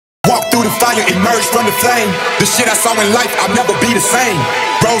through the fire, emerged from the flame. The shit I saw in life, I'll never be the same.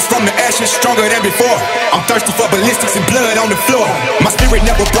 Rose from the ashes, stronger than before. I'm thirsty for ballistics and blood on the floor. My spirit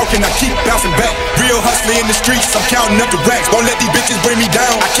never broken, I keep bouncing back. Real hustler in the streets, I'm counting up the racks. Won't let these bitches bring me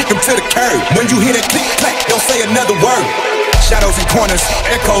down, I kick them to the curb. When you hear that click clack, don't say another word. Shadows and corners,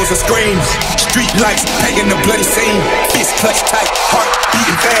 echoes of screams. Street lights painting the bloody scene. Fist clutched tight, heart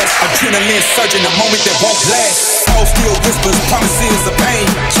beating fast. Adrenaline surging, a moment that won't last. Soul still whispers, promises of pain.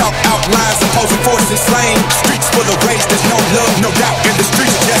 Chalk outlines, opposing forces slain. Streets full of rage, there's no love, no doubt. In the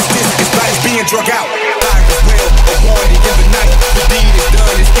streets, justice is bodies being drug out. Fire is real, a warning in the night. The deed is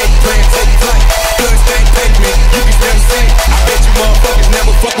done, escape plan, take flight. Bloodstained pavement, you can still sing. I bet you motherfuckers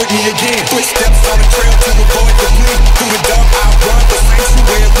never fuck with me again. Footsteps on the trail to avoid the bleed. Through the dark, I run for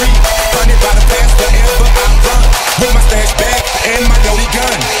sanctuary. Funded by the past, forever I run. With my stash bag and my loaded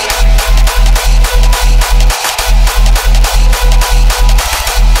gun.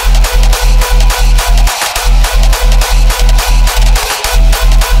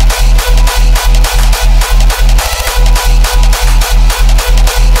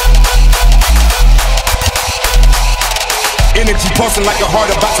 Energy pulsing like a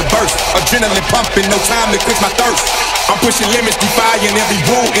heart about to burst. Adrenaline pumping, no time to quench my thirst. I'm pushing limits, defying every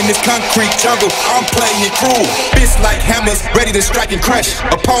rule. In this concrete jungle, I'm playing cruel. Fists like hammers, ready to strike and crush.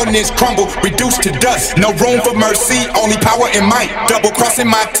 Opponents crumble, reduced to dust. No room for mercy, only power and might. Double crossing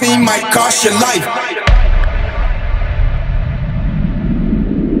my team might cost your life.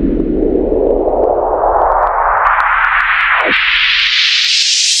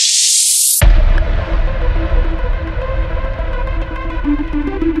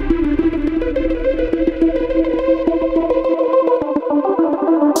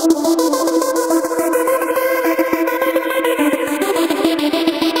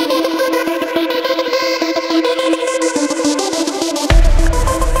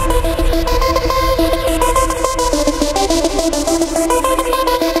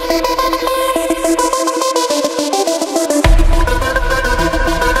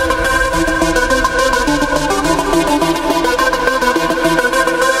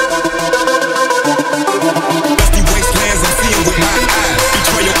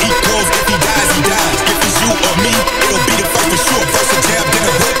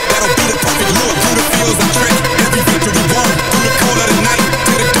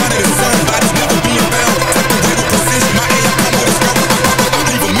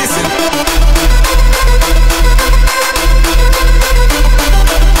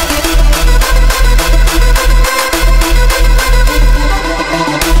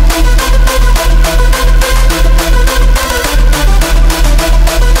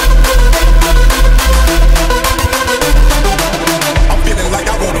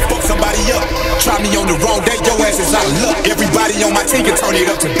 Everybody on my team can turn it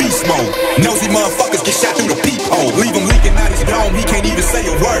up to beast mode. Nosy motherfuckers get shot through the peephole. Leave him leaking out his dome, he can't even say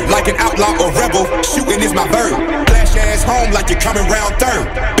a word. Like an outlaw or rebel, shooting is my verb. Flash your ass home like you're coming round third.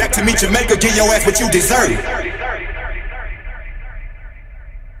 Back to meet Jamaica, give your ass what you deserve.